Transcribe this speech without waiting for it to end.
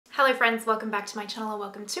Hello friends, welcome back to my channel, or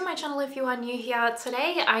welcome to my channel if you are new here.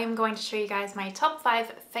 Today I am going to show you guys my top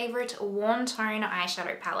 5 favorite warm tone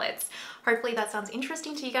eyeshadow palettes. Hopefully that sounds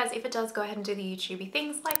interesting to you guys. If it does, go ahead and do the YouTubey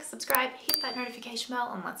things like subscribe, hit that notification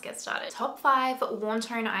bell, and let's get started. Top 5 warm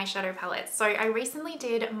tone eyeshadow palettes. So I recently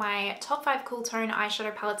did my top 5 cool tone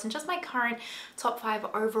eyeshadow palettes and just my current top 5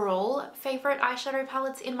 overall favorite eyeshadow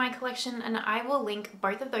palettes in my collection, and I will link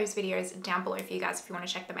both of those videos down below for you guys if you want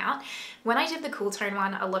to check them out. When I did the cool tone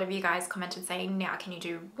one, a lot of you guys commented saying, now can you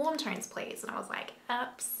do warm tones please? And I was like,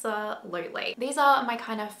 absolutely. These are my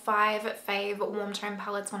kind of 5 fave warm tone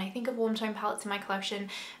palettes. When I think of warm tone palettes in my collection,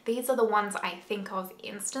 these are the ones I think of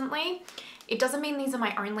instantly. It doesn't mean these are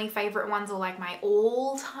my only favorite ones or like my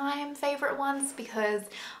all-time favorite ones, because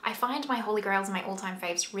I find my holy grails, my all-time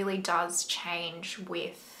faves really does change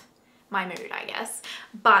with my mood, I guess.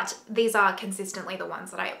 But these are consistently the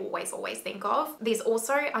ones that I always think of. These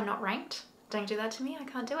also are not ranked. Don't do that to me, I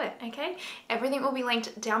can't do it, okay? Everything will be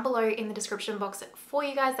linked down below in the description box for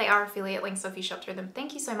you guys. They are affiliate links, so if you shop through them,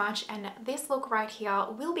 thank you so much. And this look right here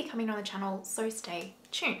will be coming on the channel, so stay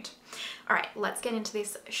tuned. All right, let's get into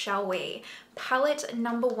this, shall we? Palette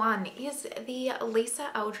number 1 is the Lisa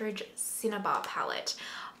Eldridge Cinnabar palette.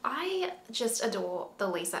 I just adore the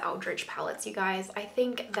Lisa Eldridge palettes, you guys. I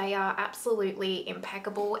think they are absolutely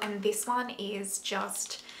impeccable, and this one is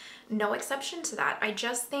just no exception to that. I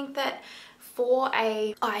just think that for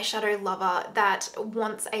a eyeshadow lover that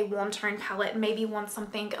wants a warm tone palette, maybe wants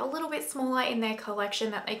something a little bit smaller in their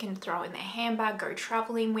collection that they can throw in their handbag, go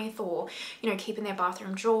traveling with, or, you know, keep in their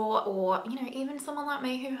bathroom drawer, or, you know, even someone like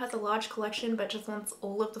me who has a large collection but just wants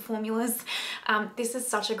all of the formulas. This is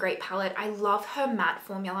such a great palette. I love her matte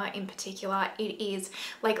formula in particular. It is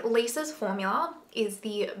like Lisa's formula is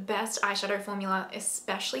the best eyeshadow formula,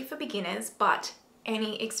 especially for beginners, but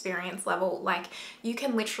any experience level. Like, you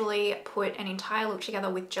can literally put an entire look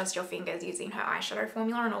together with just your fingers using her eyeshadow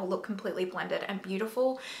formula and it'll look completely blended and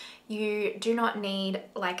beautiful. You do not need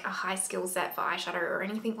like a high skill set for eyeshadow or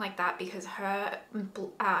anything like that, because her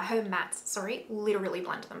mattes, literally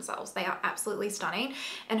blend themselves. They are absolutely stunning.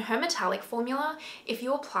 And her metallic formula, if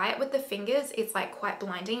you apply it with the fingers, it's like quite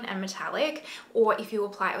blinding and metallic, or if you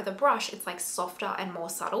apply it with a brush, it's like softer and more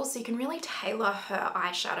subtle. So you can really tailor her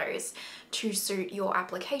eyeshadows to suit your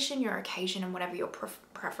application, your occasion, and whatever your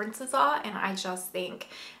preferences are. And I just think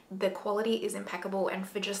the quality is impeccable, and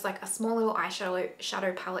for just like a small little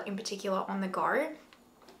eyeshadow palette in particular on the go,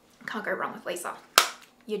 can't go wrong with Lisa.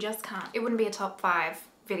 You just can't. It wouldn't be a top 5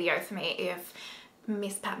 video for me if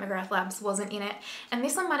Miss Pat Mcgrath Labs wasn't in it. And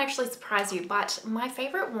this one might actually surprise you, but my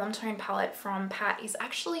favorite warm tone palette from Pat is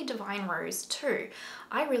actually Divine Rose 2.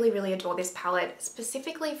 I really adore this palette,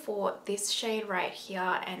 specifically for this shade right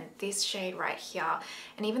here and this shade right here,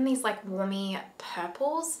 and even these like warmy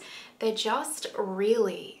purples. They're just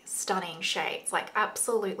really stunning shades, like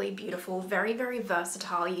absolutely beautiful, very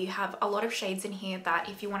versatile. You have a lot of shades in here that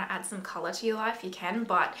if you want to add some color to your life, you can,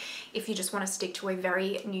 but if you just want to stick to a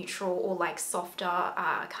very neutral or like softer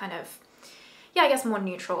kind of, yeah, I guess more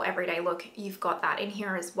neutral everyday look, you've got that in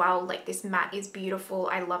here as well. Like, this matte is beautiful.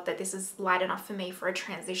 I love that this is light enough for me for a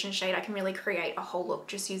transition shade. I can really create a whole look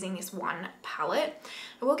just using this one palette.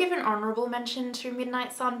 I will give an honorable mention to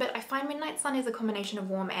Midnight Sun, but I find Midnight Sun is a combination of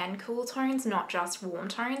warm and cool tones, not just warm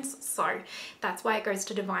tones. So that's why it goes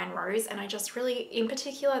to Divine Rose. And I just really, in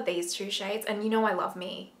particular, these 2 shades, and you know I love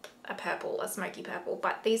me a purple, a smoky purple,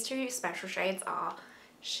 but these 2 special shades are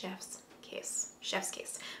chef's kiss. Chef's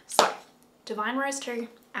kiss. So Divine Rose 2,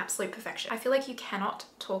 absolute perfection. I feel like you cannot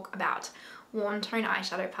talk about warm tone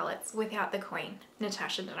eyeshadow palettes without the queen,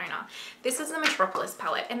 Natasha Denona. This is the Metropolis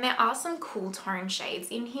palette, and there are some cool tone shades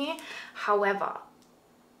in here. However,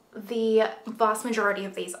 the vast majority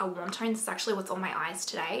of these are warm tones. This is actually what's on my eyes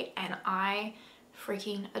today, and I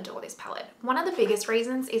freaking adore this palette. One of the biggest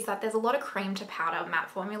reasons is that there's a lot of cream to powder matte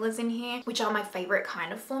formulas in here, which are my favorite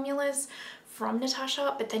kind of formulas from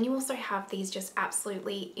Natasha, but then you also have these just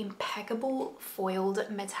absolutely impeccable foiled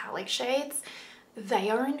metallic shades. They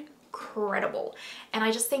are incredible, and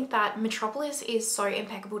I just think that Metropolis is so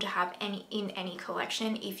impeccable to have in any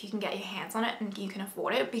collection if you can get your hands on it and you can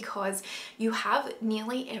afford it, because you have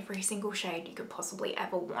nearly every single shade you could possibly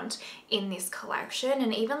ever want in this collection.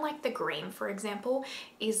 And even like the green, for example,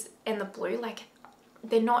 is, and the blue, like,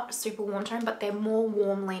 they're not super warm tone, but they're more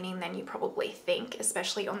warm leaning than you probably think,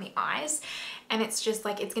 especially on the eyes. And it's just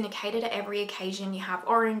like, it's going to cater to every occasion. You have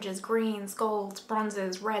oranges, greens, golds,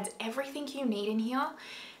 bronzes, reds, everything you need in here,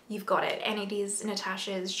 you've got it. And it is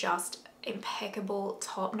Natasha's just impeccable,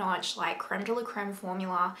 top notch, like creme de la creme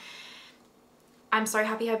formula. I'm so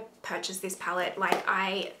happy I purchased this palette. Like,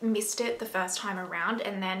 I missed it the first time around,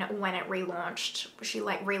 and then when it relaunched, she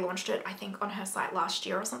like relaunched it I think on her site last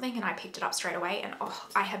year or something, and I picked it up straight away, and oh,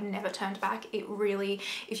 I have never turned back. It really,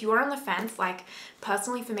 if you are on the fence, like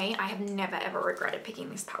personally for me, I have never ever regretted picking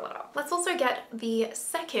this palette up. Let's also get the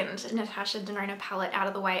second Natasha Denona palette out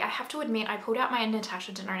of the way. I have to admit, I pulled out my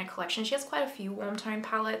Natasha Denona collection. She has quite a few warm tone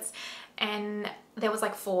palettes, and there was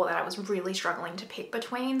like 4 that I was really struggling to pick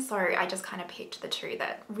between, so I just kind of picked the 2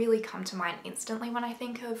 that really come to mind instantly when I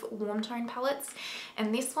think of warm tone palettes.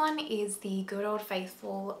 And this one is the good old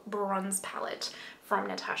faithful bronze palette from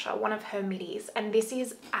Natasha, one of her middies, and this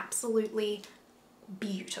is absolutely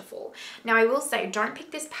beautiful. Now I will say, don't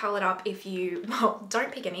pick this palette up if you, well,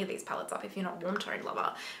 don't pick any of these palettes up if you're not a warm tone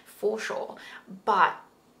lover, for sure. But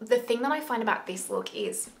the thing that I find about this look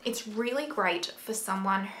is it's really great for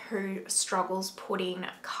someone who struggles putting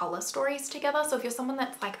color stories together. So if you're someone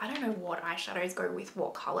that's like, I don't know what eyeshadows go with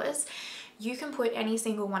what colors, you can put any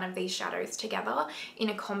single one of these shadows together in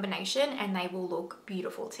a combination and they will look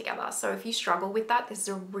beautiful together. So if you struggle with that, this is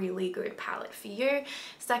a really good palette for you.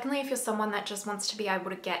 Secondly, if you're someone that just wants to be able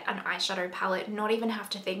to get an eyeshadow palette, not even have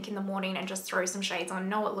to think in the morning and just throw some shades on,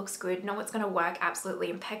 know it looks good, know it's going to work absolutely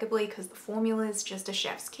impeccably because the formula is just a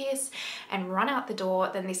chef's kiss, and run out the door,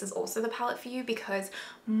 then this is also the palette for you, because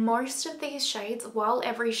most of these shades, while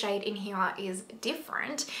every shade in here is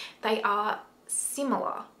different, they are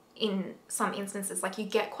similar in some instances. Like, you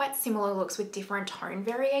get quite similar looks with different tone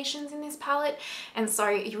variations in this palette, and so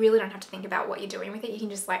you really don't have to think about what you're doing with it. You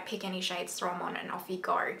can just like pick any shades, throw them on, and off you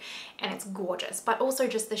go, and it's gorgeous. But also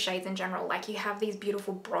just the shades in general, like you have these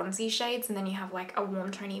beautiful bronzy shades, and then you have like a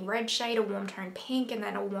warm tony red shade, a warm tone pink, and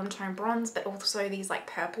then a warm tone bronze, but also these like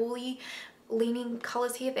purpley leaning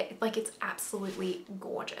colors here that like, it's absolutely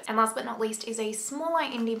gorgeous. And last but not least is a smaller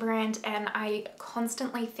indie brand, and I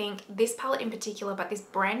constantly think this palette in particular, but this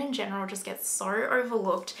brand in general, just gets so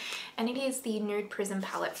overlooked, and it is the Nude Prism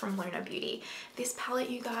palette from Lunar Beauty. This palette,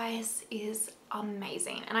 you guys, is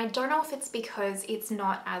amazing, and I don't know if it's because it's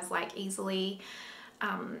not as like easily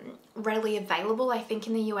readily available. I think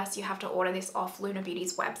in the US you have to order this off Lunar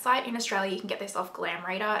Beauty's website. In Australia you can get this off Glam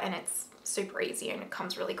Radar, and it's super easy and it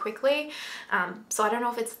comes really quickly. So I don't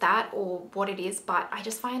know if it's that or what it is, but I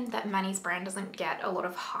just find that Manny's brand doesn't get a lot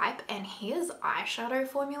of hype, and his eyeshadow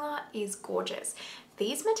formula is gorgeous.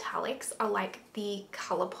 These metallics are like the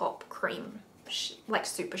ColourPop cream, like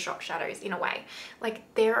Super Shock shadows in a way. Like,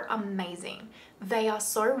 they're amazing. They are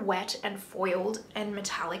so wet and foiled and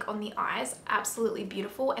metallic on the eyes, absolutely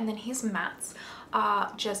beautiful. And then his mattes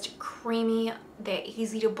are just creamy, they're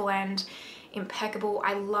easy to blend, impeccable.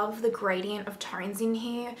 I love the gradient of tones in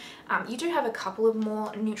here. You do have a couple of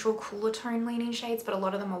more neutral, cooler tone leaning shades, but a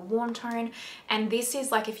lot of them are warm tone. And this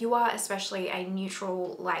is like, if you are especially a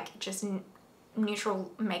neutral, like just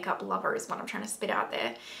neutral makeup lover is what I'm trying to spit out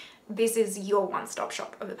there, this is your one-stop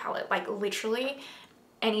shop of the palette. Like, literally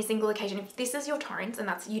any single occasion, if this is your tones and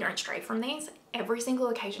that's, you don't stray from these, every single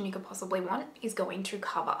occasion you could possibly want is going to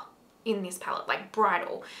cover in this palette. Like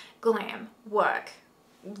bridal, glam, work,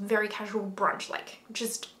 very casual brunch, like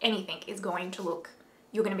just anything is going to look,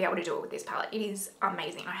 you're going to be able to do it with this palette. It is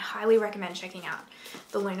amazing. I highly recommend checking out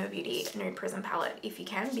the Lunar Beauty Nude Prism palette if you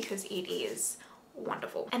can, because it is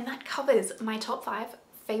wonderful. And that covers my top 5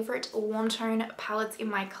 favorite warm tone palettes in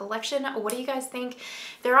my collection. What do you guys think?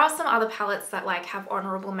 There are some other palettes that like have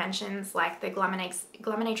honorable mentions, like the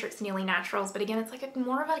Glaminatrix Nearly Naturals, but again, it's like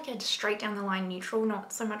more of like a straight down the line neutral,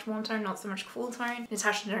 not so much warm tone, not so much cool tone.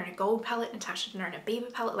 Natasha Denona Gold palette, Natasha Denona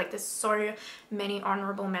Beaver palette, like there's so many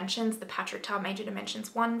honorable mentions. The Patrick Ta Major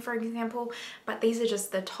Dimensions 1, for example, but these are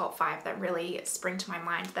just the top 5 that really spring to my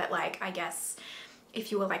mind that, like, I guess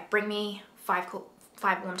if you were like, bring me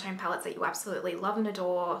 5 warm tone palettes that you absolutely love and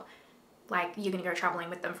adore, like you're gonna go traveling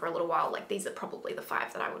with them for a little while, like these are probably the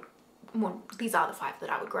 5 that I would, well, these are the 5 that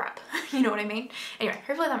I would grab. You know what I mean? Anyway,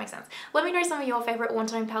 hopefully that makes sense. Let me know some of your favorite warm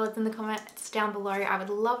tone palettes in the comments down below. I would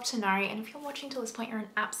love to know. And if you're watching till this point, you're an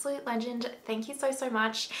absolute legend. Thank you so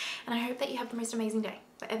much. And I hope that you have the most amazing day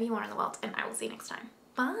wherever you are in the world, and I will see you next time.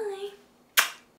 Bye.